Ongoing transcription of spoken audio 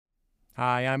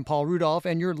Hi, I'm Paul Rudolph,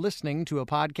 and you're listening to a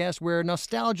podcast where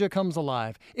nostalgia comes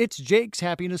alive. It's Jake's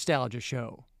Happy Nostalgia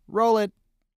Show. Roll it.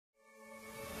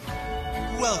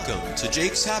 Welcome to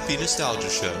Jake's Happy Nostalgia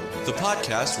Show, the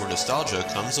podcast where nostalgia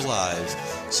comes alive.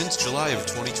 Since July of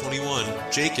 2021,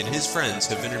 Jake and his friends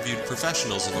have interviewed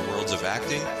professionals in the worlds of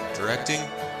acting, directing,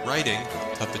 writing,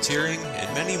 puppeteering,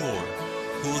 and many more.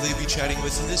 Who will they be chatting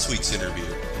with in this week's interview?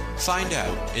 Find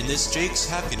out in this Jake's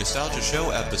Happy Nostalgia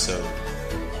Show episode.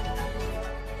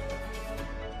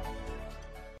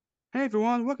 Hey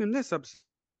everyone, welcome to this episode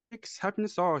of Jake's Happy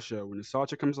Nostalgia Show, where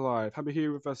nostalgia comes alive. Happy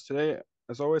here with us today.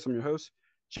 As always, I'm your host,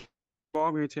 Jake.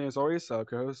 Today, as always,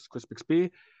 co-host Chris Bixby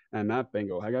and Matt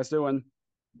Bingle. How you guys doing?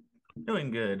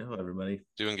 Doing good. Hello, everybody.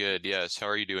 Doing good, yes. How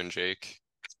are you doing, Jake?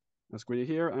 That's great to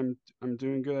hear. I'm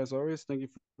doing good as always. Thank you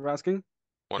for asking.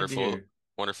 Wonderful.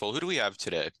 Wonderful. Who do we have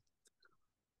today?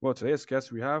 Well, today's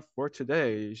guest we have for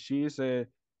today, she's a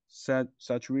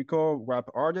satirical rap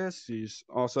artist. She's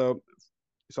also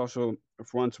a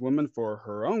front woman for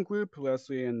her own group,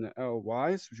 Leslie and the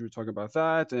LYs, which we were talking about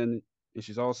that. And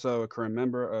she's also a current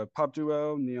member of pop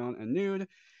duo Neon and Nude.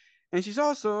 And she's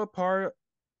also a part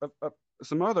of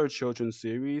some other children's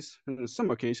series on some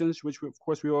occasions, which of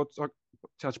course we will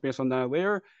touch base on that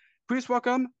later. Please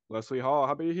welcome Leslie Hall.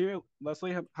 Happy you're here,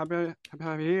 Leslie. Happy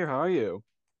you're here. How are you?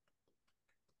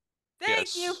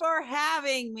 Thank you for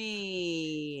having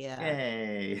me.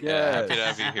 Yay. Yeah, happy to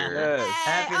have you here. Yes.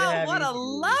 Happy to have what you a here.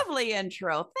 lovely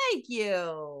intro. Thank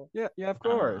you. Yeah, of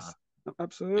course.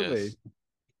 Absolutely. Yes.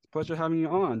 It's a pleasure having you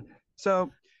on. So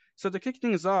to kick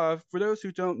things off, for those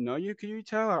who don't know you, could you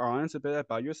tell our audience a bit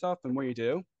about yourself and what you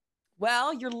do?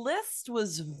 Well, your list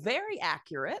was very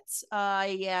accurate.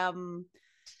 I am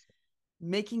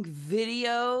making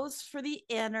videos for the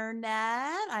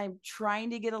internet. I'm trying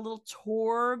to get a little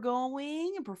tour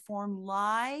going and perform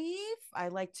live. I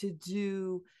like to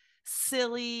do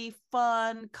silly,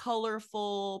 fun,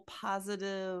 colorful,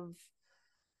 positive,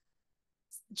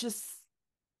 just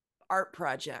art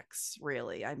projects,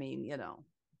 really. I mean,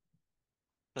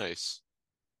 Nice.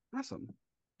 Awesome.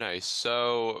 Nice.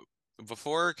 So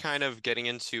before kind of getting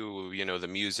into, the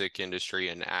music industry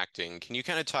and acting, can you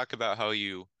kind of talk about how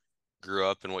you grew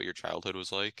up and what your childhood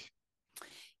was like?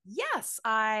 Yes,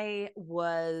 I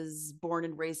was born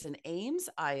and raised in Ames,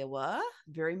 Iowa,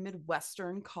 very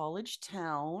Midwestern college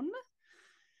town.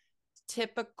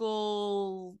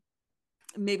 Typical,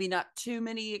 maybe not too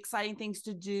many exciting things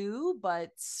to do,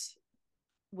 but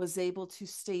was able to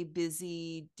stay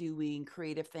busy doing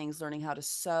creative things, learning how to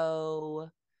sew,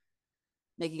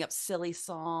 making up silly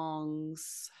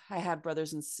songs. I had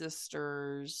brothers and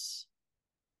sisters,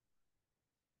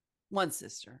 one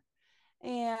sister.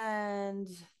 And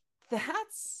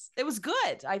it was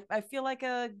good. I feel like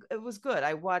it was good.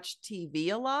 I watched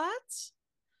TV a lot.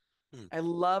 I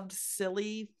loved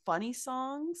silly, funny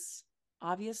songs.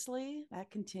 Obviously,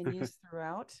 that continues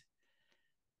throughout.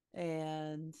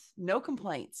 And no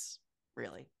complaints,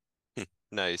 really.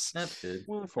 Nice. That's good.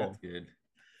 Wonderful. That's good.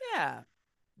 Yeah.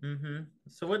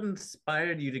 So what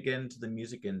inspired you to get into the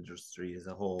music industry as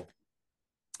a whole?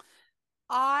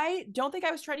 I don't think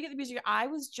I was trying to get the music. I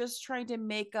was just trying to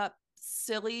make up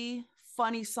silly,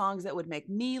 funny songs that would make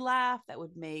me laugh, that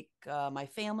would make my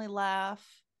family laugh.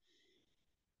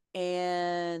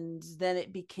 And then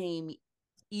it became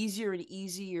easier and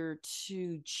easier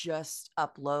to just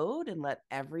upload and let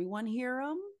everyone hear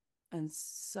them. And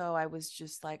so I was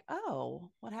just like, oh,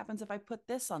 what happens if I put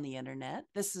this on the internet?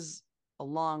 This is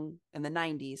along in the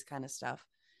 90s kind of stuff.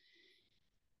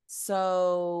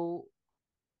 So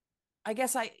I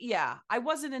guess I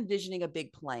wasn't envisioning a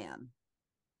big plan,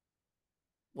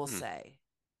 we'll say.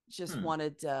 Just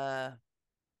wanted to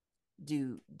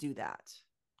do that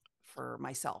for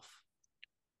myself.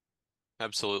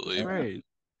 Absolutely. Great.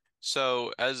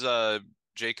 So, as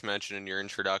Jake mentioned in your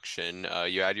introduction,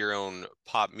 you had your own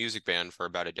pop music band for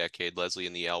about a decade, Leslie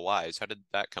and the LYs. How did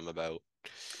that come about?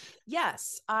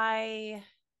 Yes, I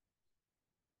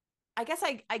guess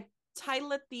I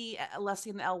title it the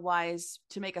Leslie and the LYs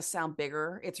to make us sound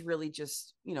bigger. It's really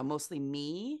just, mostly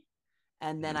me.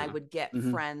 And then I would get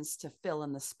friends to fill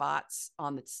in the spots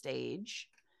on the stage.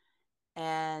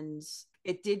 And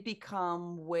it did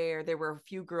become where there were a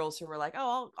few girls who were like,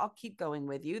 oh, I'll keep going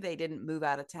with you. They didn't move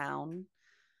out of town.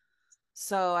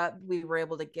 So we were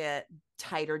able to get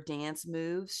tighter dance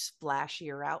moves,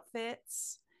 flashier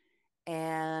outfits.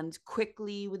 And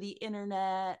quickly with the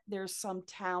internet, there's some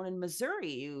town in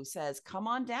Missouri who says, come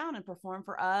on down and perform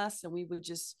for us. And we would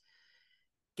just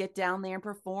get down there and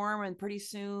perform. And pretty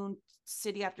soon,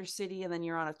 city after city, and then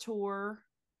you're on a tour,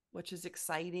 which is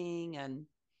exciting. And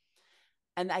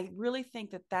And I really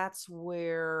think that that's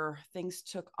where things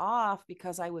took off,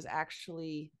 because I was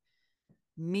actually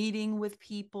meeting with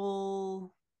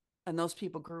people, and those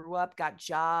people grew up, got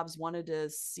jobs, wanted to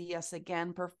see us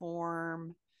again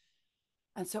perform.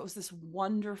 And so it was this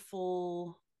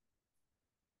wonderful,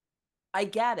 I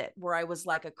get it, where I was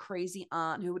like a crazy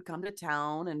aunt who would come to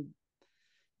town and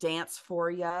dance for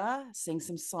you, sing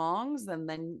some songs, and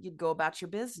then you'd go about your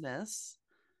business.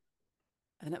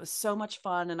 And it was so much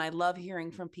fun. And I love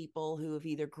hearing from people who have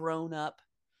either grown up,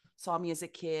 saw me as a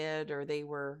kid, or they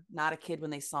were not a kid when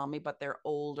they saw me, but they're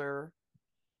older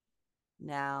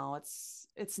now.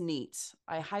 It's neat.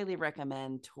 I highly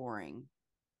recommend touring.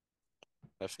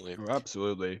 Definitely. Oh,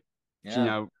 absolutely.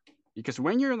 Yeah. Because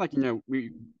when you're like,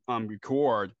 we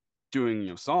record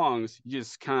doing, songs, you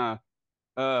just kind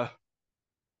of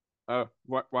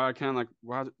what I can like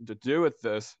what to do with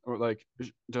this, or like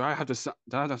do I have to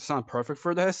sound perfect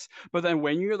for this? But then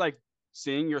when you're like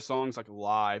singing your songs like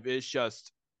live, it's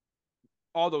just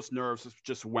all those nerves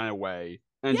just went away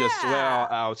and just let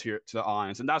out here to the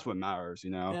audience, and that's what matters.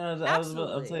 Yeah, I was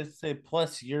Absolutely. gonna say.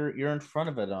 Plus, you're in front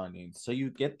of an audience, so you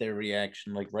get their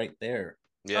reaction like right there.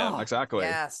 Yeah. Oh, Exactly.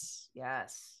 yes.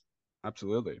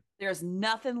 Absolutely. There's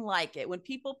nothing like it when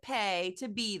people pay to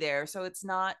be there. So it's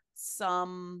not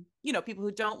some, people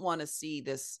who don't want to see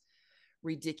this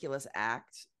ridiculous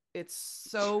act. It's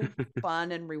so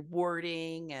fun and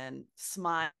rewarding, and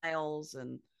smiles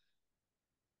and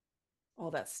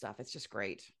all that stuff. It's just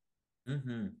great.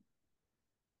 Mm-hmm.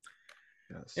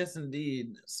 Yes. Yes,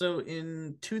 indeed. So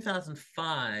in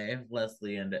 2005,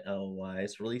 Leslie and Elle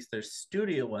Wise released their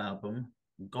studio album,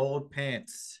 Gold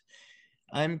Pants.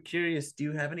 I'm curious, do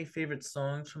you have any favorite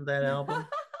songs from that album?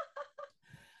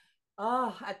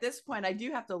 Oh, at this point, I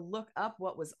do have to look up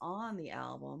what was on the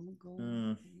album.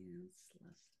 Mm.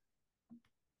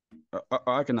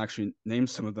 I can actually name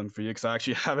some of them for you because I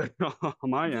actually have it on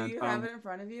my Do end. you have it in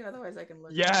front of you? Otherwise, I can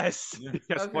look. Yes. Yeah.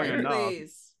 Yes. Funny Okay, enough.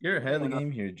 please. You're ahead of the Funny enough.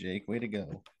 game here, Jake. Way to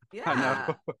go. I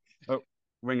know. Yeah. Oh,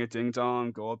 Ring a Ding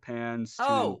Dong, Gold Pants,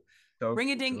 Oh, Ring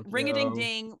a Tokyo.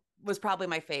 ding was probably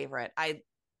my favorite.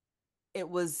 It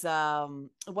was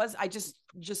I just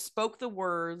spoke the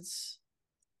words,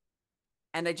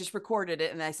 and I just recorded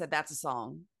it, and I said that's a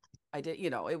song. I did,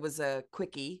 it was a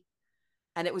quickie,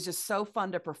 and it was just so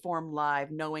fun to perform live,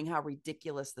 knowing how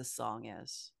ridiculous this song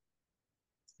is.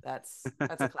 That's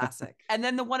a classic. And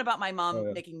then the one about my mom Oh,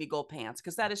 yeah. making me gold pants,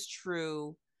 because that is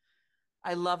true.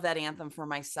 I love that anthem for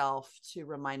myself, to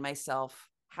remind myself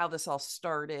how this all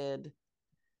started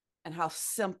and how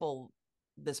simple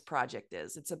this project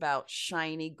is. It's about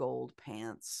shiny gold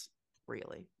pants,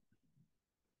 really.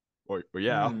 Well,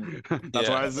 yeah. Mm. That's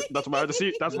Yeah.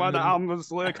 that's why the album was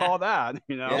literally called that,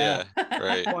 Yeah.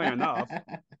 Right. Funny enough.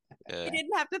 You Yeah.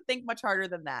 didn't have to think much harder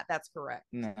than that. That's correct.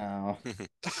 No.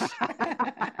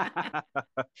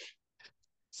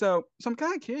 So I'm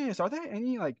kind of curious, are there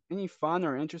any fun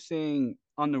or interesting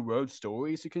on the road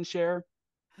stories you can share?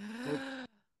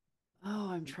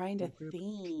 Oh, I'm trying to Group?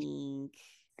 think.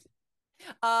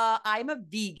 I'm a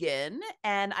vegan,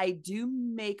 and I do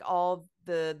make all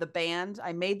the band.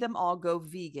 I made them all go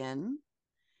vegan,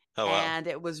 Oh wow. and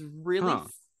it was really Huh.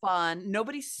 fun.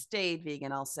 Nobody stayed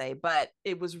vegan, I'll say, but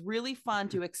it was really fun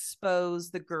to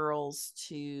expose the girls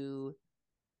to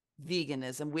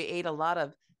veganism. We ate a lot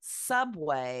of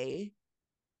Subway,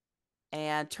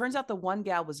 and turns out the one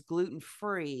gal was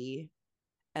gluten-free,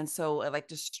 and so it like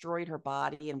destroyed her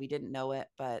body, and we didn't know it,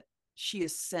 but she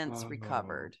has since Oh.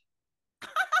 recovered.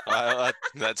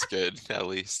 That's good, at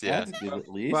least. Yeah. That's good at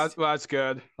Well, least. that's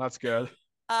good. That's good.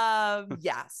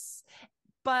 Yes.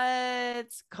 But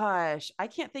gosh, I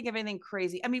can't think of anything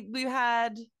crazy. I mean,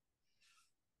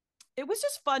 it was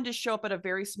just fun to show up at a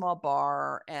very small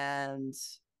bar, and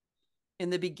in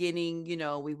the beginning,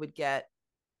 we would get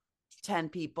 10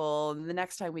 people, and the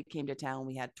next time we came to town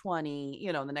we had 20,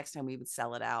 the next time we would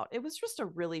sell it out. It was just a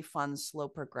really fun, slow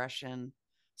progression,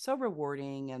 so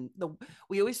rewarding. And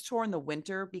we always tour in the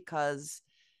winter because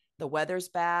the weather's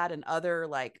bad, and other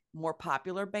like more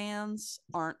popular bands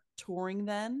aren't touring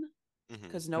then,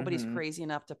 because nobody's crazy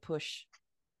enough to push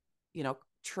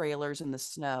trailers in the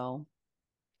snow.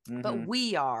 But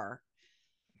we are.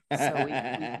 So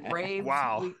we braved.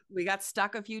 Wow. We got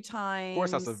stuck a few times. Of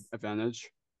course, that's an advantage.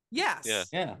 Yes. Yeah.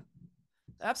 Yeah.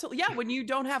 Absolutely. Yeah. When you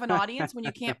don't have an audience, when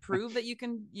you can't prove that you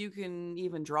can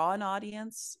even draw an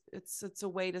audience, it's a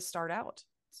way to start out.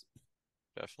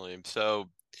 Definitely. So,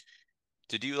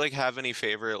 did you have any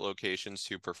favorite locations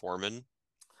to perform in?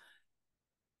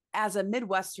 As a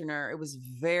Midwesterner, it was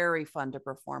very fun to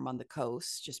perform on the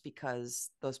coast, just because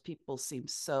those people seem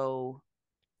so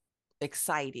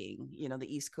exciting.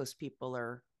 The East Coast people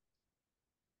are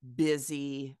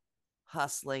busy,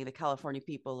 hustling. The California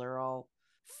people are all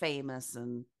famous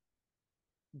and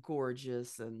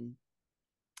gorgeous,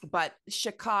 but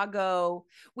Chicago,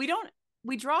 we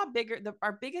draw bigger.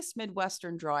 Our biggest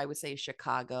Midwestern draw, I would say, is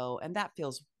Chicago, and that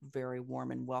feels very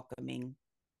warm and welcoming.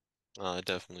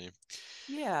 Definitely.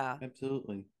 Yeah.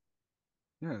 Absolutely.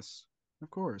 Yes, of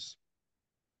course.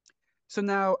 So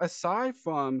now, aside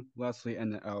from Leslie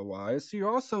and the LYs, you're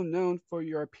also known for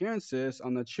your appearances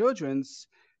on the children's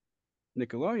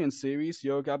Nickelodeon series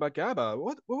Yo Gabba Gabba.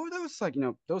 What were those like?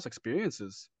 Those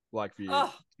experiences like for you Oh,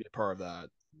 to be a part of that?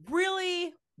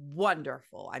 really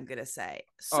wonderful, I'm gonna say.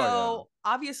 Oh yeah. So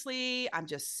obviously I'm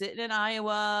just sitting in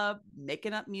Iowa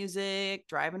making up music,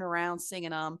 driving around singing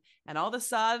them, and all of a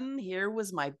sudden here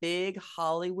was my big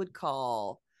Hollywood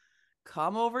call.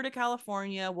 Come over to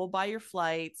California, we'll buy your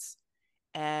flights,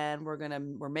 and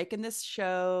we're making this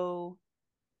show.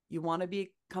 You want to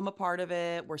become a part of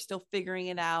it? We're still figuring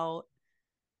it out.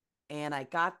 And I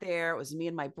got there. It was me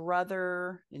and my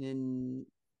brother and then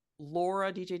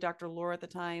Laura, DJ Dr. Laura at the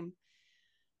time.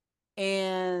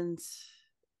 And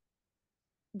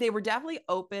they were definitely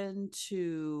open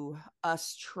to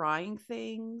us trying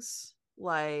things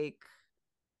like,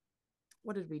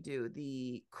 what did we do?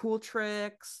 The cool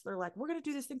tricks. They're like, we're going to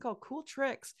do this thing called cool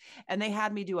tricks. And they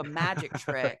had me do a magic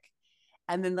trick.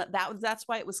 And then that's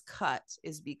why it was cut,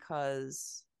 is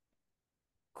because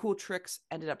cool tricks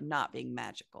ended up not being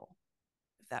magical,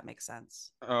 if that makes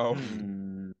sense. Oh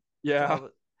yeah.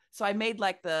 So I made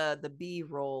like the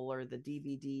B-roll or the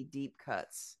DVD deep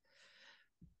cuts.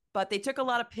 But they took a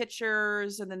lot of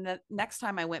pictures, and then the next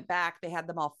time I went back, they had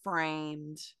them all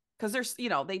framed because there's,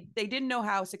 they didn't know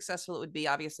how successful it would be.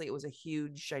 Obviously, it was a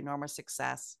huge, enormous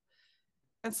success,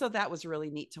 and so that was really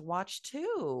neat to watch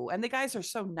too. And the guys are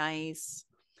so nice.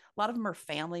 A lot of them are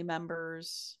family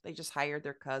members. They just hired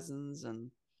their cousins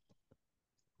and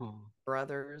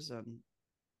brothers, and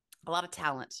a lot of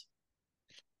talent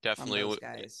from those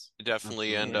guys.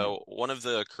 Definitely. And one of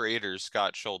the creators,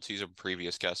 Scott Schultz, he's a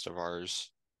previous guest of ours.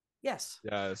 Yes.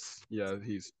 Yes. Yeah.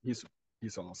 He's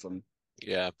awesome.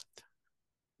 Yeah.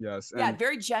 Yes. Yeah.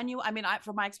 Very genuine. I mean,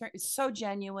 from my experience, it's so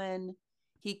genuine.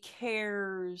 He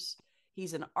cares.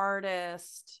 He's an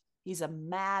artist. He's a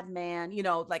madman.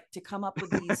 Like to come up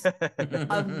with these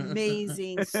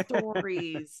amazing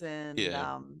stories and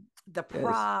the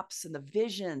props and the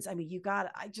visions. I mean,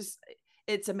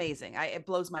 it's amazing. It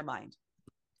blows my mind.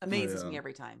 Amazes me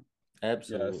every time.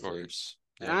 Absolutely. Of course.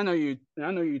 Yeah. And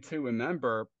I know you two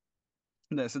remember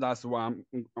that, so that's what I'm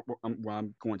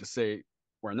going to say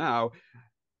right now.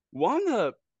 One of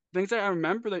the things that I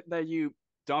remember that you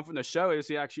done from the show is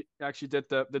you actually did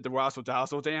the razzle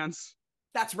dazzle dance.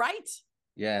 That's right.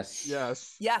 Yes.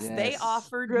 They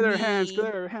offered glitter me hands,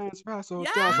 razzle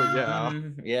yeah. dazzle.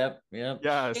 Yeah. Yep.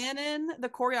 Yes. Shannon, the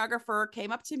choreographer,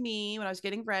 came up to me when I was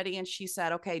getting ready, and she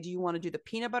said, "Okay, do you want to do the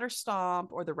peanut butter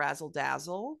stomp or the razzle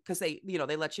dazzle?" Because they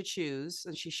let you choose.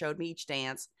 And she showed me each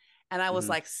dance, and I was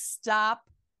like, "Stop!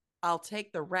 I'll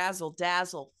take the razzle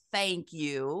dazzle. Thank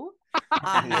you."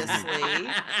 Obviously.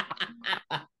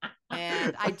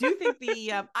 And I do think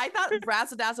I thought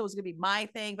Razzle Dazzle was going to be my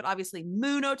thing, but obviously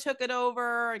Muno took it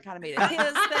over and kind of made it his thing.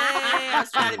 I was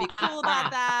trying to be cool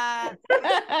about that.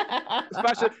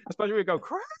 Especially we go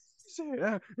crazy.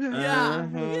 Yeah,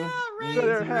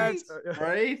 right.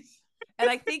 Right. And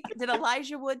I think, did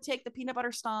Elijah Wood take the peanut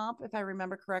butter stomp, if I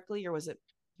remember correctly, or was it?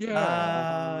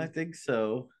 Yeah, I think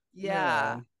so.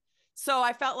 Yeah. So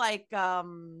I felt like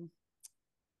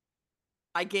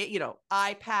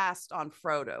I passed on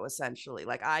Frodo, essentially.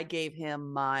 Like I gave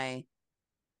him my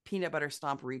peanut butter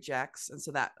stomp rejects. And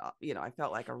so that, I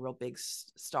felt like a real big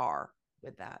star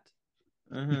with that.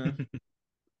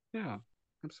 Yeah,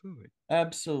 absolutely.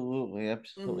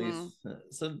 Mm-hmm.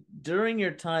 So during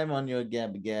your time on Yo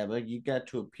Gabba Gabba, you got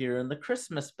to appear in the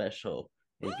Christmas special.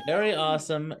 A very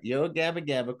awesome Yo Gabba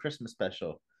Gabba Christmas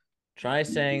special. Try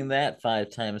saying that 5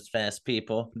 times fast,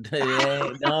 people.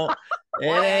 No. It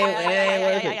ain't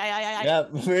worth it.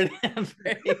 Yep, pretty much.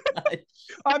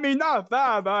 I mean, not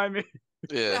bad, but I mean,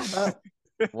 yeah.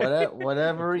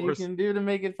 Whatever you can do to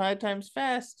make it 5 times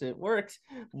fast, it works.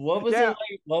 What was it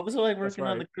like? What was it like working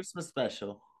on the Christmas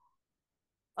special?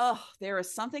 Oh, there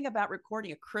is something about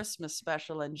recording a Christmas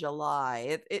special in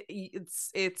July.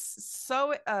 It's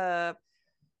so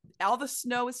all the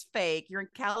snow is fake. You're in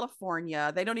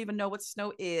California. They don't even know what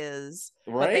snow is,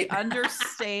 right? But they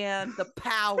understand the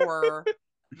power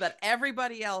that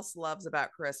everybody else loves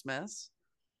about Christmas.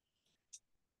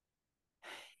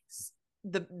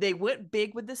 They went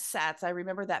big with the sets. I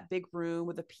remember that big room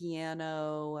with the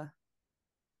piano,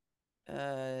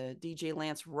 DJ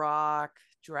Lance Rock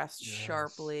dressed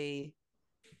sharply.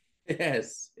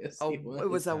 Yes, he It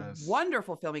was a Yes.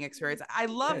 wonderful filming experience. I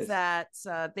love Yes.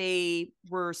 that they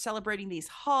were celebrating these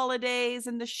holidays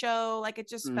in the show. Like it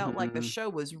just felt like the Mhm. show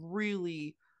was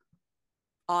really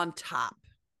on top.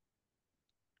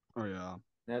 Oh yeah.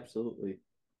 Absolutely.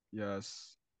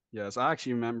 Yes. Yes. I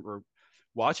actually remember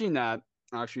watching that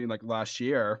actually like last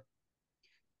year,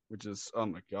 which is oh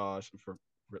my gosh for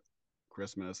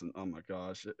Christmas, and oh my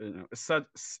gosh,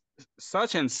 it's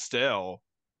such and still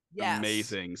Yes.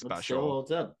 amazing It still special.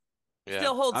 holds up. Yeah.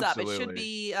 Still holds up. It should Absolutely.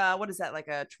 be what is that, like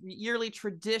a yearly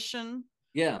tradition?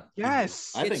 Yeah.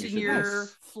 Yes. I Get think it in should your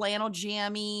Yes. flannel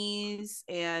jammies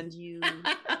and you be.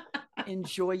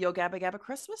 enjoy Yo Gabba Gabba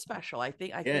Christmas special.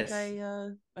 Yes.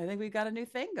 I think we got a new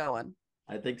thing going.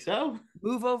 I think so.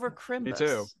 Move over Me too.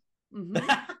 Crimbus.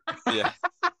 Mhm. Yeah.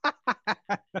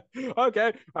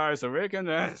 Okay. All right. So we're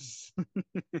gonna.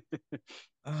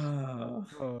 Oh.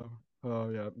 oh, oh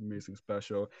yeah, amazing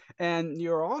special. And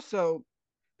you're also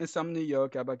in some of the Yo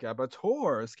Gabba Gabba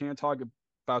tours. Can you talk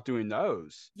about doing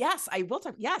those? Yes, I will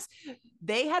talk. Yes,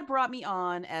 they had brought me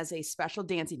on as a special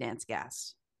Dancy Dance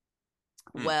guest.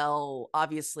 Hmm. Well,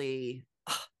 obviously,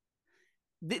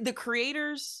 the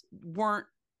creators weren't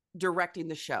directing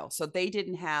the show, so they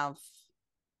didn't have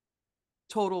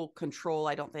total control,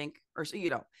 I don't think, or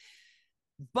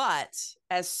But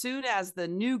as soon as the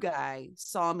new guy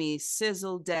saw me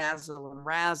sizzle, dazzle, and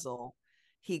razzle,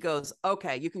 he goes,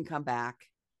 "Okay, you can come back."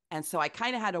 And so I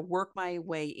kind of had to work my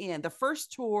way in. The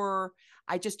first tour,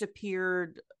 I just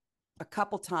appeared a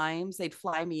couple times. They'd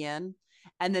fly me in,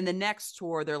 and then the next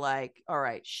tour, they're like, "All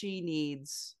right, she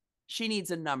needs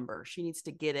a number. She needs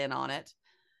to get in on it."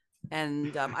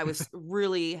 And I was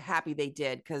really happy they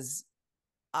did because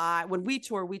when we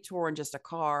tour in just a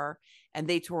car, and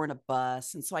they tour in a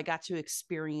bus, and so I got to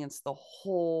experience the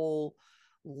whole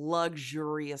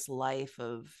luxurious life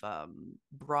of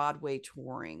Broadway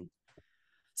touring.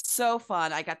 So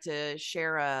fun. I got to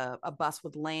share a bus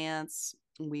with Lance.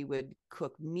 We would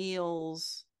cook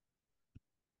meals,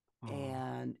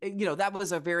 and that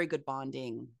was a very good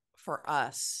bonding for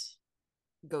us,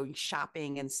 going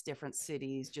shopping in different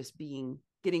cities, just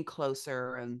getting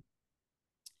closer. And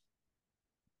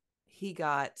he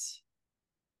got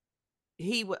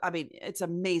I mean, it's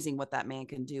amazing what that man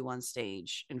can do on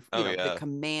stage, and Oh the yeah.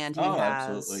 command he Oh, has.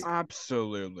 absolutely.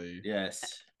 Absolutely.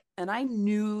 Yes. And I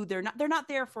knew they're not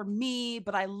there for me,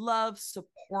 but I love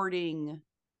supporting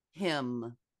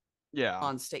him Yeah.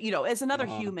 on stage, as another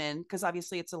Uh-huh. human, because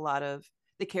obviously it's a lot of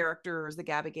the characters, the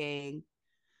Gabba gang.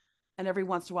 And every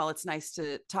once in a while, it's nice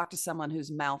to talk to someone whose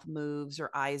mouth moves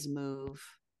or eyes move,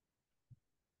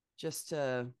 just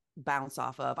to bounce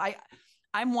off of.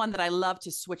 I'm one that I love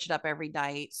to switch it up every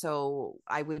night. So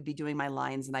I would be doing my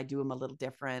lines and I do them a little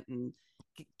different and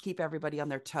keep everybody on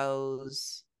their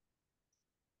toes.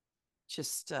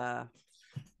 Just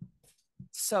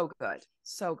so good.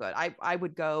 So good. I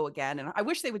would go again, and I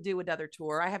wish they would do another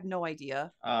tour. I have no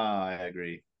idea, I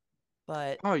agree.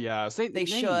 but Oh yeah. they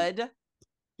should.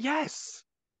 Yes.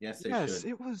 Yes, they Yes. should.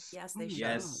 It was. Yes, Oh they my should.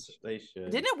 Yes, gosh. they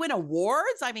should. Didn't it win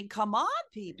awards? I mean, come on,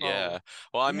 people. Yeah.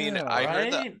 Well, I mean, Yeah. I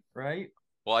heard that. Right? Right?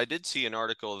 Well, I did see an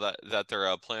article that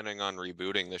they're planning on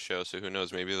rebooting the show, so who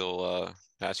knows? Maybe they'll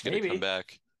ask you to come Maybe.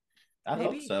 back. I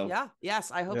hope Maybe. so. Yeah.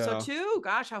 Yes, I hope so Yeah. too.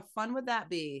 Gosh, how fun would that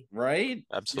be? Right?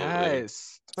 Absolutely.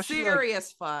 Yes. Especially like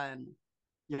Serious fun.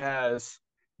 yes.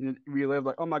 Relive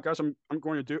like, oh my gosh, I'm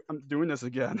doing this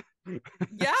again.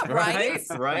 Yeah, right? Right?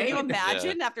 Can Right? you Yeah.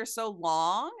 imagine after so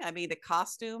long? I mean, the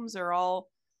costumes are all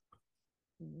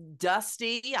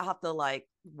dusty. I'll have to like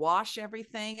wash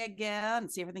everything again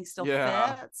and see everything still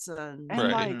Yeah. fits. And And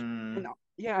Right. like Mhm.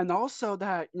 yeah, and also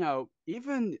that,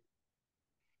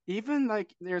 even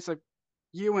like there's a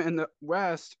you in the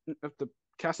West of the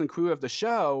cast and crew of the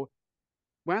show,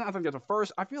 when I think that the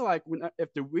first I feel like when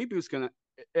if the reboot's gonna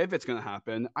if it's gonna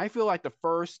happen, I feel like the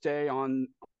first day on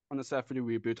the set for the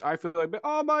reboot, I feel like,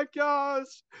 oh my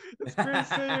gosh, it's great to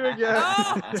see you again.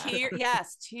 oh,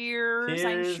 yes, tears, I'm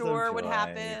Tears of sure would joy.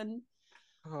 happen.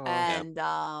 Oh, Yeah.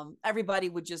 And everybody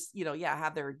would just,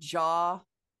 have their jaw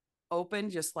open,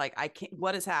 just like, I can't,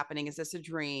 what is happening? Is this a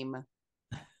dream?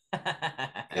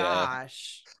 Yeah.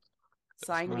 Gosh,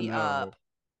 sign I me know. up.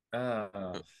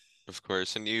 Oh. Of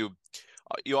course. And you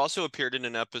also appeared in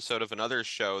an episode of another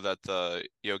show that the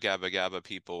Yo Gabba Gabba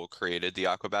people created, the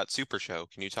Aquabat Super Show.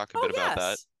 Can you talk a Oh, bit about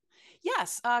that?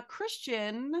 yes.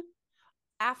 Christian,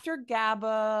 after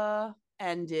GABA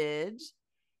ended,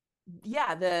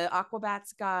 yeah, the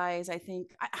Aquabats guys, I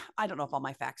think, I don't know if all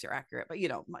my facts are accurate, but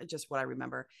just what I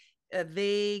remember.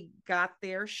 They got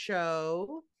their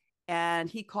show, And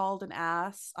he called and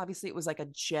asked. Obviously, it was like a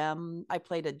gem. I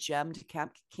played a gem to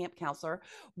camp counselor,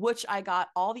 which I got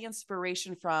all the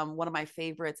inspiration from one of my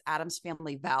favorites, Adam's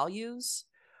Family Values,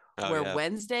 Oh where yeah.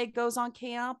 Wednesday goes on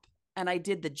camp. And I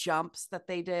did the jumps that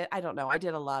they did. I don't know. I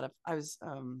did a lot of, I was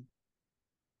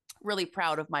really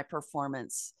proud of my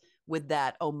performance with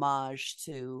that homage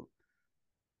to,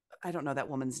 I don't know that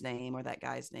woman's name or that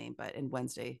guy's name, but in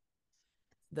Wednesday,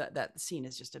 that scene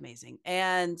is just amazing.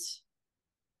 And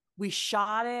we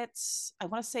shot it, I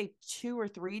want to say 2 or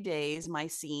 3 days, my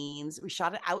scenes. We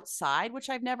shot it outside, which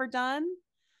I've never done.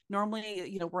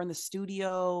 Normally, we're in the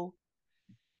studio.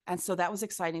 And so that was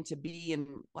exciting to be in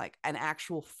like an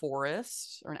actual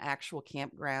forest or an actual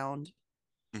campground.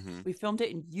 Hmm. We filmed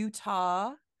it in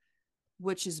Utah,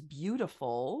 which is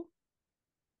beautiful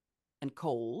and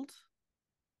cold.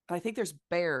 And I think there's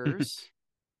bears.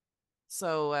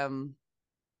 So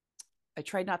I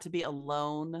tried not to be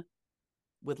alone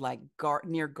with like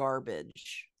near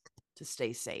garbage to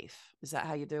stay safe. Is that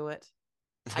how you do it?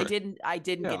 I didn't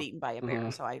Yeah. get eaten by a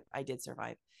bear, so I did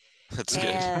survive. That's good.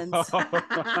 And That's but good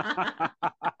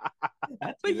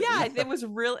at yeah, least. it was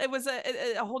real. It was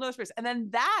a whole nother space. And then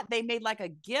that they made like a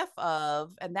GIF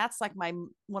of, and that's like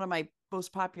one of my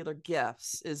most popular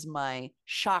GIFs is my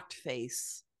shocked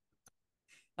face.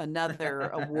 Another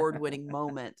award-winning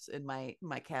moment in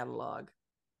my catalog.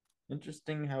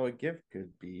 Interesting how a gift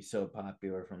could be so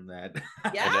popular from that. I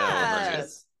know, right?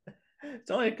 Yes.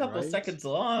 It's only a couple Right? seconds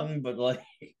long, but like,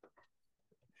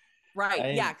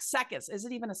 Right. Yeah. Seconds. Is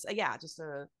it even yeah, just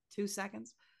 2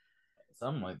 seconds?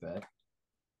 something like that.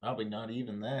 Probably not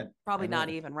even that. Probably not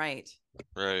even, right.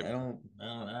 Right. I don't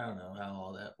know how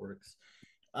all that works.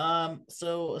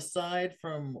 So aside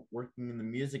from working in the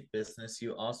music business,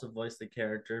 you also voiced the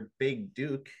character Big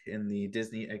Dook in the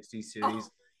Disney XD series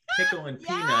Pickle and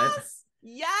Peanut.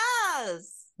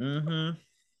 Yes. Mm-hmm.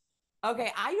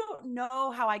 Okay, I don't know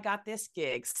how I got this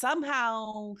gig.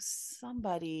 Somehow,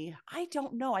 somebody, I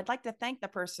don't know. I'd like to thank the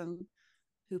person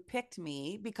who picked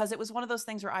me because it was one of those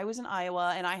things where I was in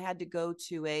Iowa and I had to go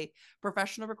to a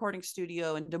professional recording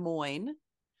studio in Des Moines.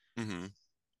 Hmm.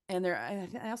 And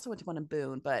I also went to one in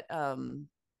Boone, but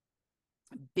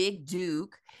Big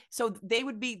Dook. So they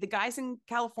would be, the guys in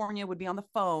California would be on the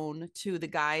phone to the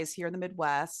guys here in the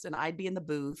Midwest, and I'd be in the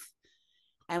booth.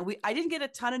 And I didn't get a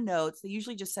ton of notes. They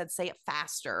usually just said, say it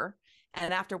faster.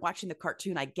 And after watching the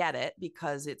cartoon, I get it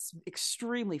because it's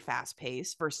extremely fast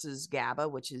paced versus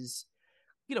Gabba, which is,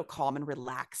 calm and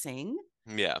relaxing.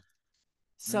 Yeah.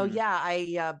 So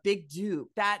yeah, Big Dook,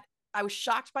 that I was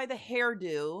shocked by the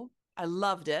hairdo. I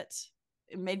loved it.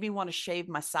 It made me want to shave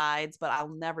my sides, but I'll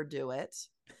never do it.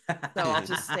 So I'll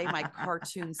just stay my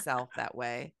cartoon self that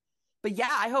way. But yeah,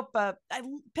 I hope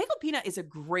Pickle Peanut is a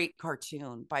great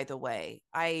cartoon, by the way.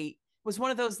 I was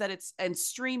one of those that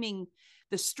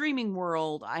the streaming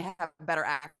world, I have better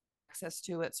access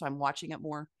to it. So I'm watching it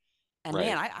more. And Right.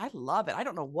 man, I love it. I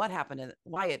don't know what happened and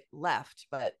why it left,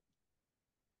 but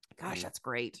gosh, that's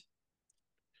great.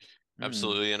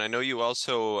 Absolutely. And I know you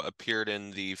also appeared in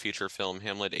the feature film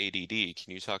Hamlet ADD. Can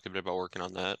you talk a bit about working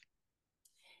on that?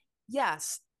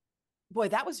 Yes. Boy,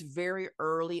 that was very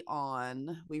early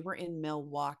on. We were in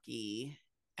Milwaukee.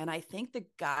 And I think the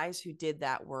guys who did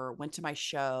that went to my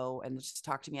show and just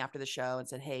talked to me after the show and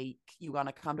said, "Hey, you want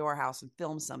to come to our house and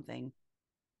film something?"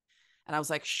 And I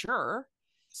was like, "Sure."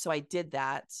 So I did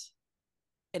that.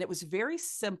 And it was very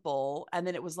simple. And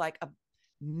then it was like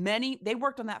they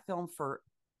worked on that film for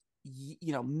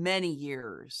many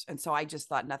years. And so I just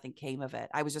thought nothing came of it.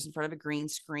 I was just in front of a green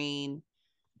screen.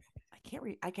 I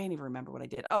can't even remember what I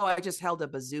did. Oh, I just held a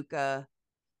bazooka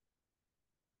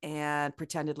and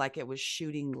pretended like it was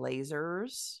shooting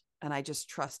lasers. And I just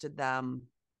trusted them.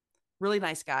 Really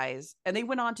nice guys. And they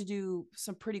went on to do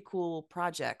some pretty cool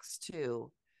projects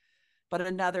too. But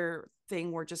another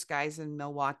thing were just guys in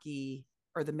Milwaukee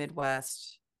or the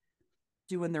Midwest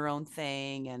doing their own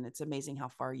thing. And it's amazing how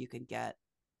far you can get.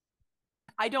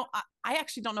 I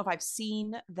actually don't know if I've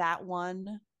seen that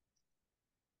one.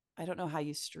 I don't know how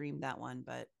you stream that one,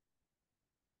 but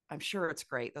I'm sure it's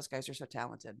great. Those guys are so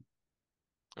talented.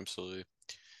 Absolutely.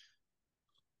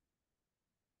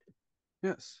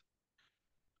 Yes,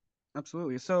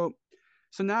 absolutely. So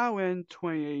now in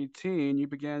 2018, you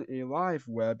began a live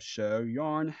web show,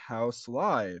 Yarn House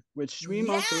Live, which stream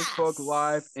on Facebook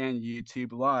Live Yes. and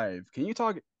YouTube Live. Can you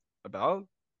talk about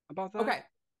that? Okay.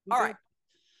 All right.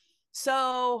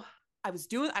 So I've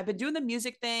been doing the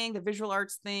music thing, the visual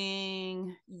arts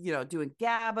thing, doing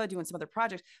Gabba, doing some other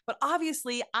projects, but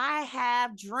obviously I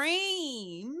have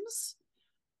dreams,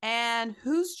 and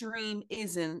whose dream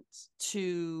isn't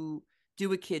to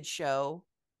do a kid show?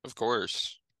 Of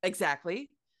course. Exactly.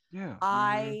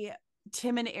 Yeah.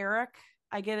 Tim and Eric,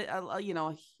 I get it.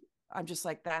 I'm just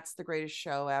like, that's the greatest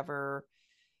show ever.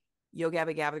 Yo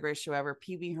Gabba Gabba, the greatest show ever.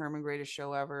 Pee Wee Herman, greatest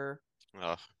show ever.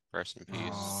 Oh, rest in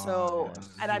peace. So, yes.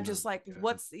 and I'm just like, Yeah.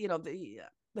 what's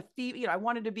I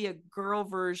wanted to be a girl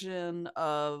version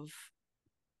of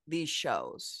these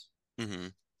shows,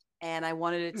 and I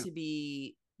wanted it to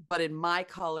be, but in my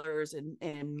colors and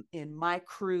in my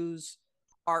crew's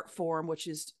art form, which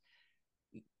is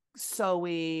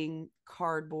sewing,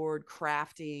 cardboard,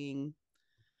 crafting.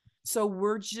 So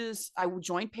I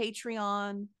joined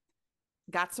Patreon,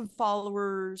 got some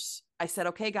followers. I said,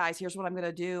 okay, guys, here's what I'm going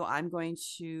to do. I'm going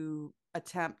to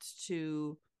attempt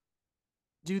to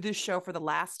do this show for the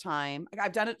last time.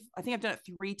 I've done it. I think I've done it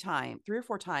 3 or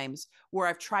 4 times where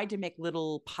I've tried to make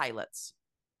little pilots.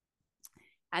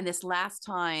 And this last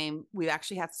time we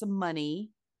actually had some money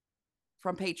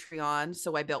from Patreon.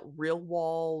 So I built real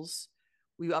walls.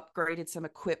 We upgraded some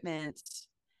equipment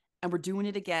and we're doing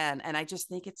it again. And I just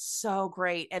think it's so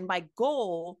great. And my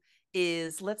goal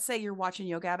is, let's say you're watching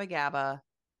Yo Gabba Gabba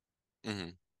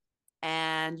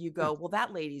and you go, well,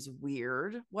 that lady's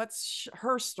weird. What's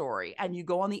her story? And you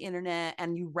go on the internet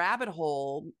and you rabbit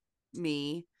hole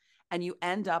me and you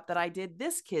end up that I did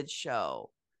this kid's show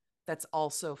that's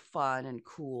also fun and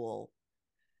cool.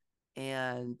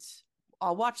 And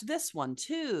I'll watch this one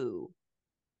too.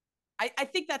 I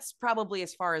think that's probably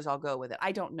as far as I'll go with it.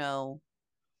 I don't know.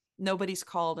 Nobody's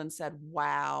called and said,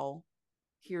 wow,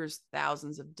 here's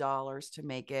thousands of dollars to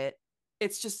make it.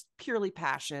 It's just purely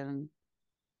passion.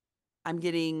 I'm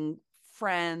getting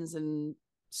friends and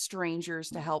strangers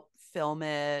to help film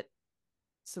it.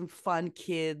 Some fun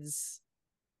kids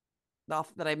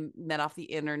that I met off the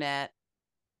internet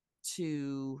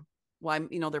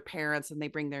their parents, and they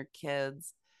bring their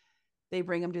kids. They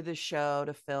bring them to the show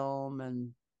to film,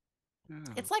 and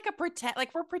it's like we're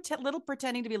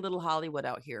pretending to be little Hollywood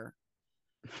out here.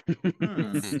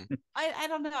 I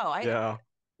don't know.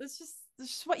 It's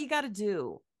just what you got to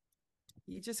do.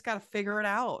 You just got to figure it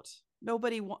out.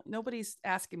 Nobody's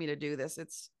asking me to do this.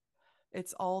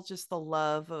 It's all just the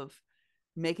love of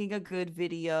making a good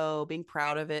video, being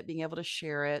proud of it, being able to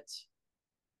share it,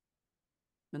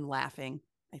 and laughing,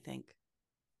 I think.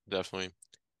 Definitely.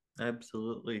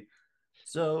 Absolutely.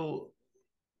 So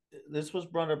this was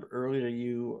brought up earlier.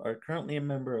 You are currently a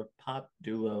member of pop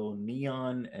duo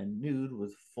Neon and Nude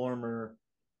with former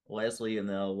Leslie and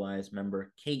the L.Y.'s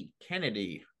member Kate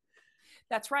Kennedy.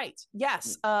 That's right.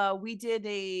 Yes. We did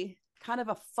a kind of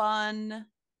a fun,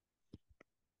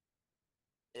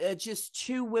 just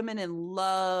 2 women in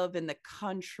love in the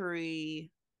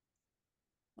country.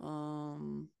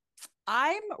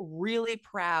 I'm really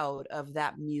proud of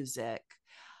that music.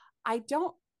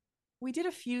 We did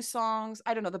a few songs.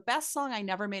 I don't know. The best song I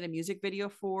never made a music video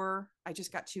for. I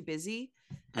just got too busy.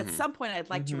 At some point, I'd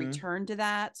like to return to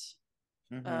that.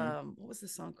 What was the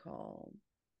song called?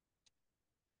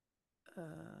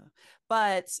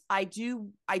 But I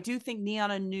do think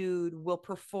Neon and Nude will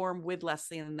perform with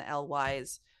Leslie and the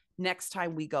LYs next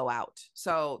time we go out.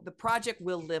 So the project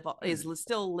is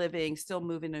still living, still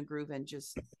moving and grooving.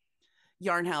 Just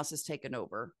Yarn House has taken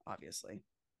over, obviously.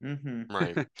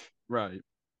 Right. Right.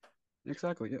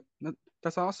 Exactly. Yeah.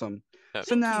 That's awesome. Yep.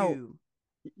 So now, you.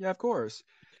 yeah, of course.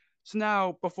 So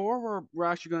now, before we're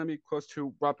actually going to be close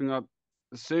to wrapping up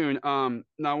soon.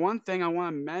 Now one thing I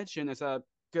want to mention is that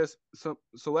because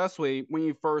Leslie, when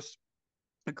you first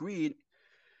agreed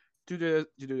to do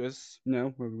this,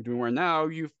 what we're doing right now,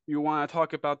 you want to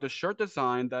talk about the shirt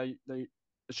design that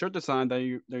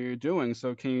you're doing.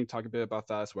 So can you talk a bit about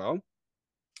that as well?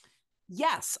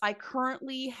 Yes, I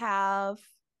currently have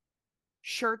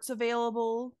shirts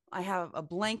available. I have a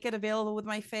blanket available with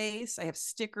my face. I have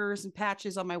stickers and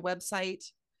patches on my website.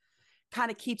 Kind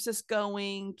of keeps us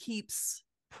going, keeps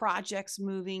projects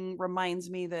moving, reminds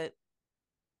me that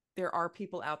there are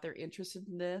people out there interested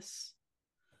in this.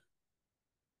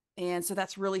 And so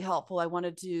that's really helpful. I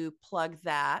wanted to plug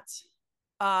that.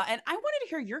 And I wanted to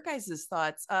hear your guys'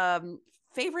 thoughts.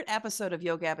 Favorite episode of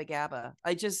Yo Gabba Gabba.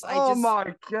 Oh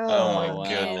my Oh my god!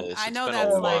 goodness! I It's know been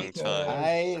that's a like, long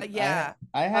time. yeah.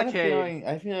 I had a Okay. feeling.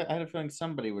 I had a feeling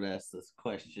somebody would ask this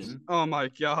question. Oh my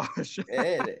gosh!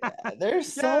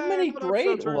 There's so Yay, many another episode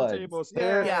great of ones. Turntables.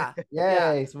 There, Yeah.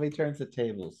 yay! Somebody turns the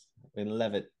tables. We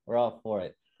love it. We're all for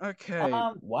it.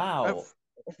 Okay. Wow.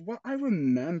 What I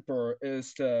remember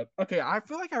is I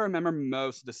feel like I remember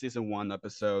most of the season 1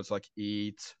 episodes, like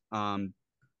Eat,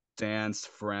 Dance,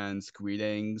 Friends,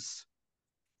 Greetings.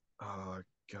 Oh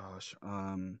gosh.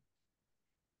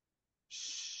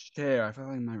 Share. I feel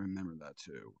like I might remember that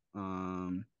too.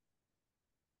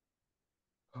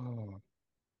 Oh.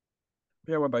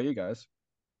 Yeah, what about you guys?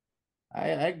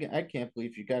 I can't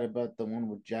believe you forgot about the one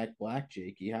with Jack Black,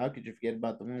 Jakey. How could you forget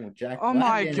about the one with Jack Oh Black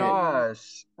my in it?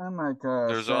 gosh. Oh my gosh.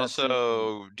 There's That too. also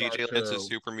That DJ Lance's too.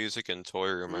 Super Music and Toy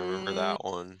Room. I remember Mm, that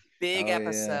one. big Oh yeah,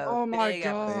 episode. Oh my Big oh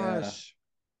episode. yeah, gosh.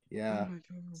 Oh yeah. my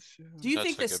gosh. Do Yeah. you That's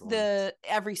think a good this one. the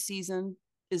every season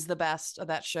is the best of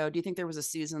that show? Do you think there was a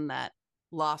season that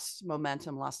lost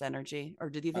momentum, lost energy, or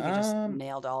did you think it just Um,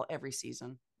 nailed all every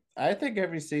season? I think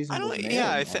every I season was don't.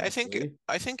 Yeah, nailed, honestly.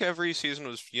 I think every season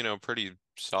was pretty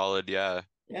solid. Yeah,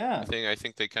 Yeah. I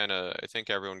think they kind of I think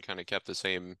everyone kind of kept the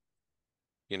same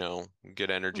good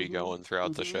energy Mm-hmm. going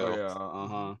throughout the Mm-hmm. Oh show. yeah.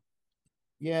 Mm-hmm. Uh-huh.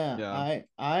 Yeah, Yeah.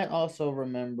 I also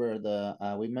remember the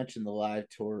we mentioned the live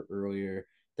tour earlier.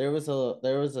 There was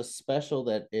a special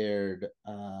that aired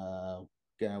God,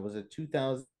 was it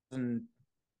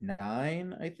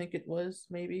 2009, I think it was,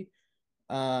 maybe.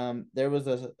 There was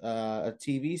a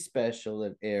TV special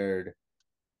that aired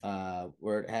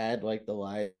where it had like the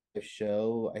live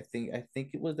show. I think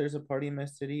it was There's a Party in My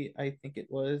City, I think it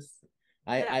was.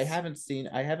 Yes. I haven't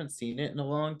seen it in a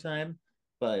long time,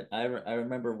 but I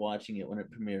remember watching it when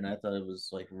it premiered, and I thought it was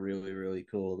like really really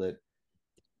cool that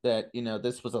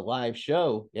this was a live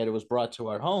show, yet it was brought to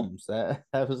our homes. Yeah,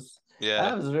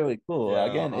 that was really cool. Yeah.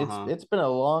 Again, it's Uh-huh. it's been a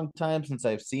long time since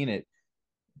I've seen it,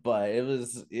 but it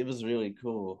was really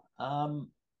cool. Oh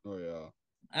yeah.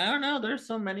 I don't know. There's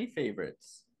so many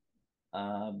favorites.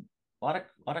 A lot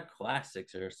of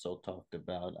classics are still talked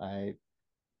about. I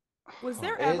Was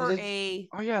there it, ever it's a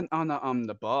Oh yeah, on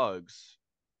the bugs.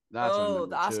 That's what I oh the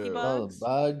remember Oski too. Oh, the bugs?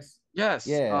 bugs. Yes.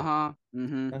 Yeah. Uh-huh.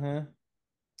 Mm-hmm. Uh-huh.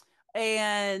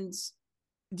 And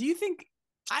do you think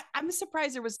I'm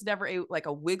surprised there was never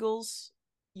a Wiggles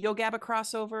Yo Gabba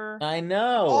crossover? I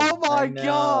know. Oh I my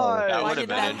know. that Why would have did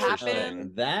been that I interesting happen? know.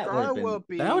 That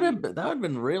would have That been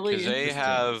will be really interesting, to be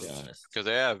honest. because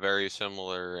they have very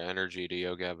similar energy to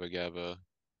Yo Gabba Gabba.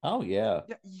 Oh yeah.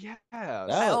 yeah, I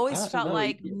yes. always I felt know.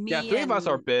 like Yeah, me three of us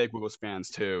are and big Wiggles fans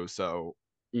too, so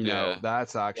Yeah.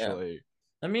 that's Yeah. actually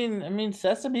I mean,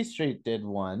 Sesame Street did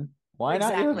one. Why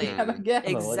not Yo exactly. Gabba Hmm. Gabba? Like, yeah,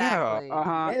 Exactly.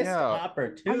 uh-huh, missed yeah. Oh yeah.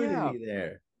 opportunity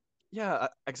there. Yeah,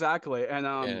 exactly. And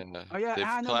Yeah. oh yeah, They've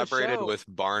I know the collaborated show. with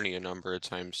Barney a number of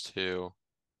times too.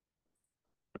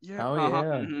 Yeah, Oh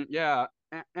uh-huh. yeah. Yeah.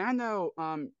 And I know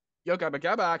Yo Gabba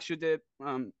Gabba actually did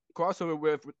crossover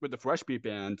with the Fresh Beat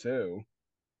Band too.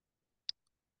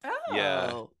 Yeah.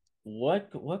 Oh.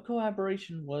 What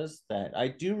collaboration was that? I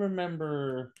do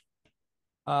remember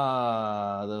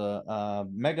the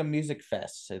Mega Music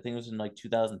Fest. I think it was in like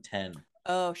 2010.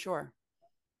 Oh, sure.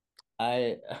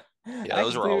 I Yeah,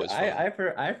 those were always fun.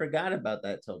 I forgot about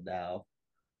that till now.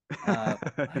 My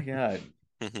God.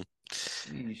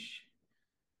 Yeesh.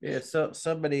 Yeah, so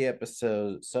many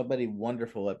episodes, so many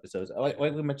wonderful episodes. Like we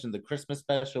mentioned, the Christmas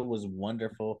special was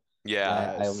wonderful.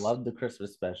 Yeah. I Yes. loved the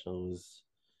Christmas special. It was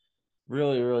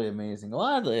really, really amazing. A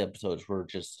lot of the episodes were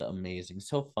just amazing,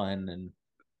 so fun, and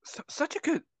Such a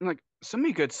good, like, so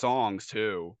many good songs too. a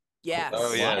Oh Yes. lot of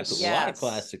a lot of yes. Yes.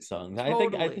 classic songs.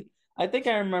 Totally. I think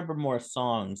I remember more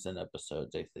songs than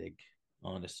episodes. I think,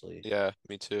 honestly. Yeah,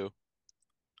 me too.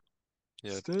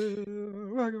 Yeah. Still,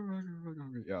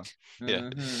 yeah. Yeah.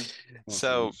 Hmm. Well, So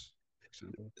songs, for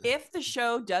example. If the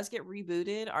show does get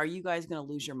rebooted, are you guys going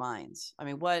to lose your minds? I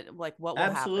mean, what will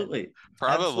happen? Absolutely,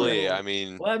 probably, absolutely. I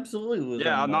mean, Well, absolutely lose our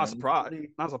Yeah, I'm not minds. surprised.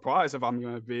 Not surprised if I'm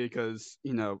gonna be because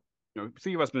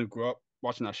three of us been grew up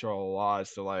watching that show a lot.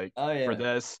 So like Oh for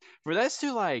yeah. this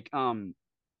to like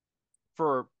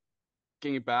for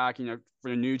getting back, for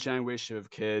the new generation of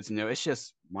kids, it's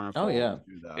just Oh wonderful yeah. to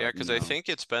do yeah, that. because I think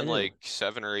it's been It is. like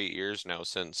 7 or 8 years now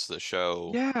since the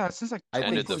show Yeah, since like I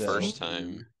ended think the so. first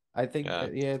 2014, time. I think Yeah.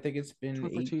 yeah, I think it's been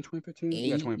 2014, 2015. Yeah, 8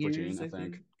 years, 2014, I I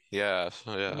think. think. Yeah.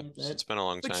 So yeah. Something like So that. it's been a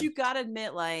long But time. you got to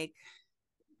admit, like,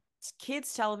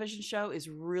 kids' television show is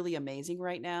really amazing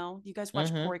right now. You guys watch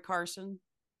Mm-hmm. Corey Carson?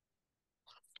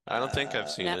 I don't think I've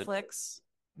seen it. Netflix?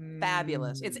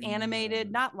 Fabulous. It's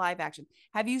animated, not live action.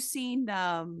 Have you seen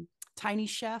Tiny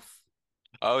Chef?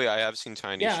 Oh yeah, I have seen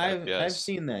Tiny Yeah, Chef, I've yes.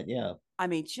 seen that. Yeah. I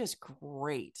mean, just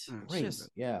great. Great. Just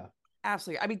Yeah.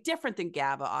 absolutely. I mean, different than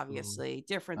Gabba, obviously.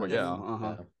 Different Well, yeah, than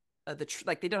uh-huh. Yeah.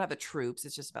 like they don't have the troops.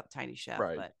 It's just about the Tiny Chef,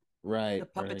 Right. but Right. the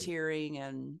puppeteering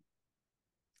and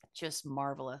just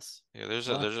marvelous. Yeah, A there's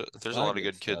a lot lot of of good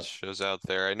good kids stuff. shows out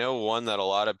there. I know one that a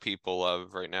lot of people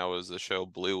love right now is the show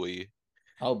Bluey.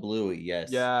 Oh, Bluey.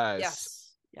 Yes. Yes.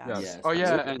 Yes. Yes. Yes. Yes. Oh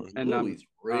That's a yeah, good and one. Bluey's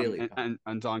really fun.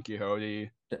 and Don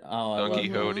Quixote. Oh, I Don love Don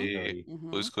Quixote, Quixote.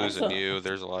 Blue's Mm-hmm. Clues I'm and so. You.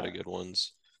 There's a lot of good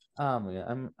ones.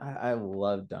 I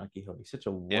love Don Quixote. Such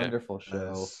a Yeah. wonderful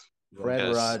show. Yes. Love that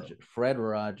Yes. show. Fred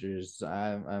Rogers.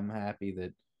 I'm happy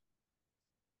that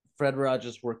Fred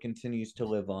Rogers' work continues to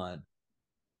live on.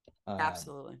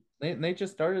 Absolutely. They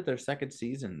just started their second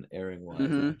season airing live,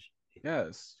 Mhm. actually.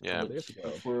 Yes. Yeah. A couple days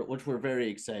ago. Which we're very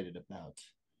excited about.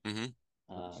 Mm-hmm.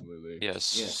 Absolutely.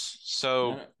 Yes. Yeah.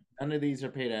 So None of these are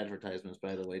paid advertisements,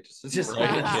 by the way. Just Right,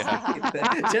 want to yeah. state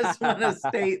that. Just want to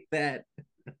state that.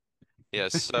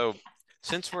 Yes. So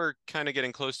since we're kind of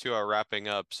getting close to our wrapping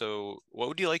up, so what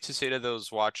would you like to say to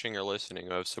those watching or listening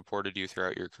who have supported you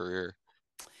throughout your career?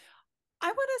 I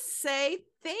want to say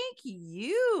thank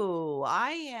you.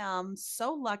 I am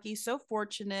so lucky, so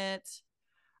fortunate.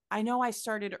 I know I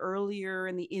started earlier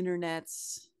in the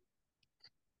internet's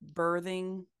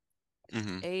birthing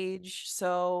Mm-hmm. age,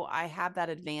 so I have that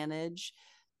advantage.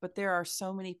 But there are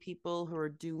so many people who are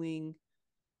doing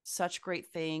such great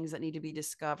things that need to be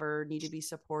discovered, need to be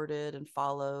supported and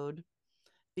followed,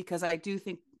 because I do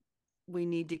think we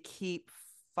need to keep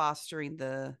fostering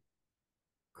the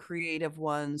creative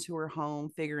ones who are home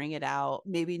figuring it out.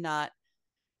 Maybe not,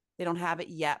 they don't have it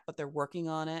yet, but they're working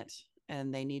on it,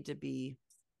 and they need to be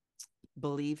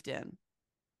believed in,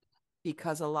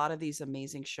 because a lot of these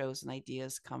amazing shows and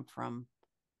ideas come from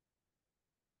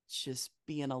just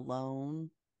being alone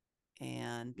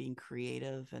and being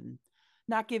creative and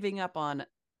not giving up on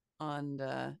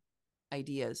the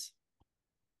ideas.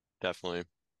 Definitely.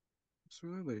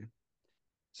 Absolutely.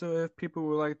 So if people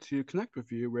would like to connect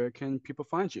with you, where can people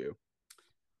find you?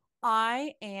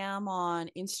 I am on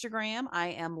Instagram. I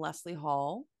am Leslie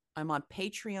Hall. I'm on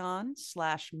Patreon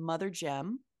 /Mother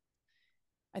Gem.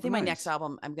 I think my next Nice.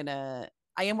 album,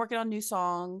 I am working on new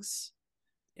songs,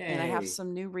 and I have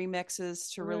some new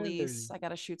remixes to release. Hooray. I got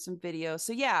to shoot some videos.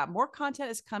 So yeah, more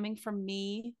content is coming from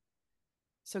me.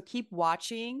 So keep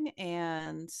watching,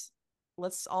 and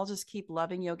let's all just keep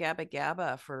loving Yo Gabba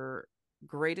Gabba for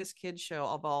greatest kids show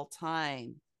of all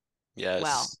time. Well,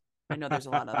 Yes. I know there's a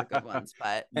lot of other good ones,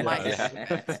 but my Yes.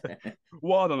 favorite.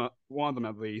 One of them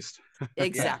at least.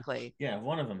 Exactly. Yeah,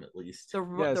 one of them at least. The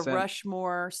Yes, and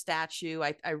Rushmore statue.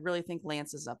 I really think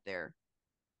Lance is up there.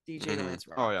 DJ Mhm. Lance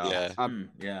Rock. oh yeah. Yeah.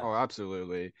 Yeah. Oh,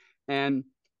 absolutely. And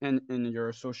in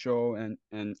your social and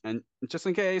just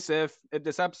in case if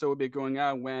this episode will be going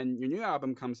out when your new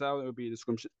album comes out, it will be in the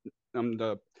description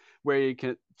the where you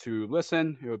can to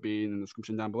listen. It will be in the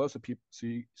description down below, so people so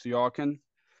y'all can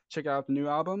check out the new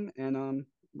album and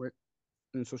where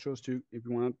in socials too if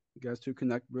you want you guys to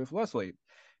connect with Leslie.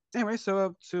 Anyway,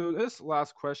 so to this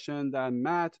last question that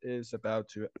Matt is about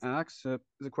to ask is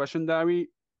a question that we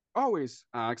always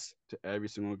ask to every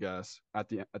single guest at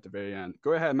the very end.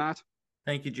 Go ahead, Matt.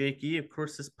 Thank you, Jakey. Of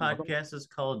course, this You're welcome. podcast is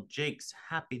called Jake's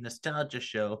Happy Nostalgia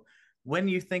Show. When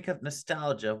you think of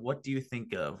nostalgia, what do you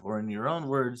think of? Or in your own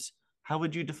words, how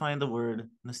would you define the word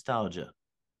nostalgia?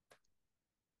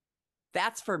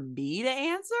 That's for me to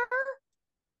answer?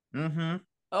 Mm-hmm.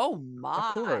 Oh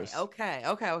my. course. Okay.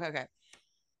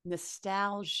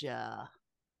 Nostalgia.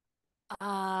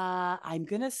 I'm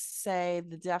gonna say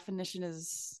the definition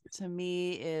is to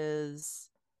me is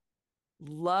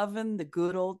loving the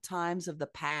good old times of the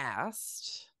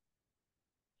past.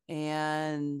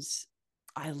 And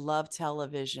I love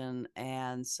television.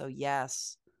 And so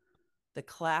yes, the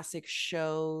classic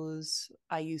shows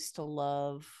I used to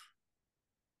love.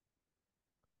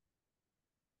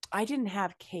 I didn't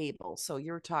have cable, so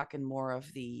you're talking more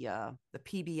of the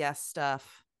PBS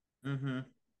stuff. Mm-hmm.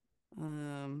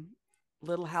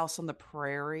 Little House on the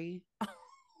Prairie.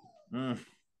 I'm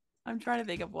trying to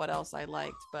think of what else I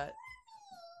liked, but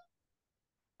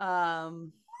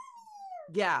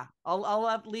yeah,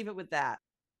 I'll leave it with that.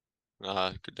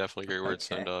 Definitely great words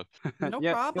to end Okay. off. No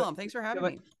Yeah, problem. Thanks for having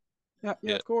me. Yeah,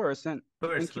 Yeah. of course. And Of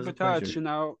course, keep it was in a touch, pleasure. you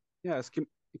know. Yes,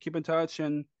 keep in touch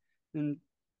and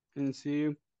see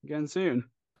you again soon.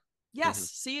 Yes.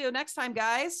 See you next time,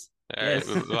 guys. All right.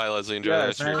 Yes. Bye, Leslie. Enjoy the Yes.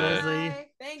 rest of your Bye, day. Leslie. Bye.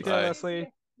 Thanks. Take care, Bye.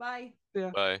 Leslie. Bye. Yeah.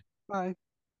 Bye. Bye.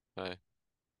 Bye.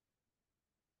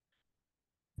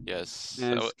 Yes.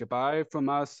 And goodbye from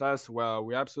us as well.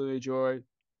 We absolutely enjoyed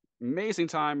amazing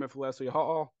time with Leslie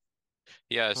Hall.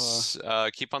 Yes.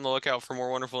 Keep on the lookout for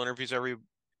more wonderful interviews, everyone.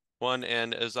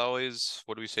 And as always,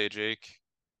 what do we say, Jake?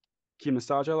 Keep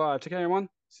nostalgia alive. Take care, everyone.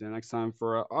 See you next time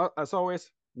for as always,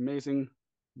 amazing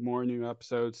more new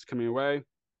episodes coming your way.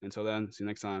 Until then, see you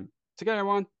next time. Take care,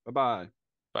 everyone. Bye-bye.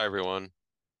 Bye, everyone.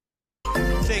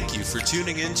 Thank you for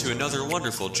tuning in to another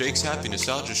wonderful Jake's Happy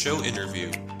Nostalgia Show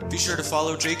interview. Be sure to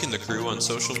follow Jake and the crew on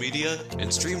social media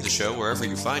and stream the show wherever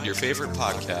you find your favorite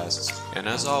podcasts. And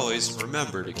as always,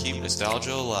 remember to keep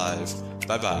nostalgia alive.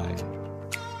 Bye-bye.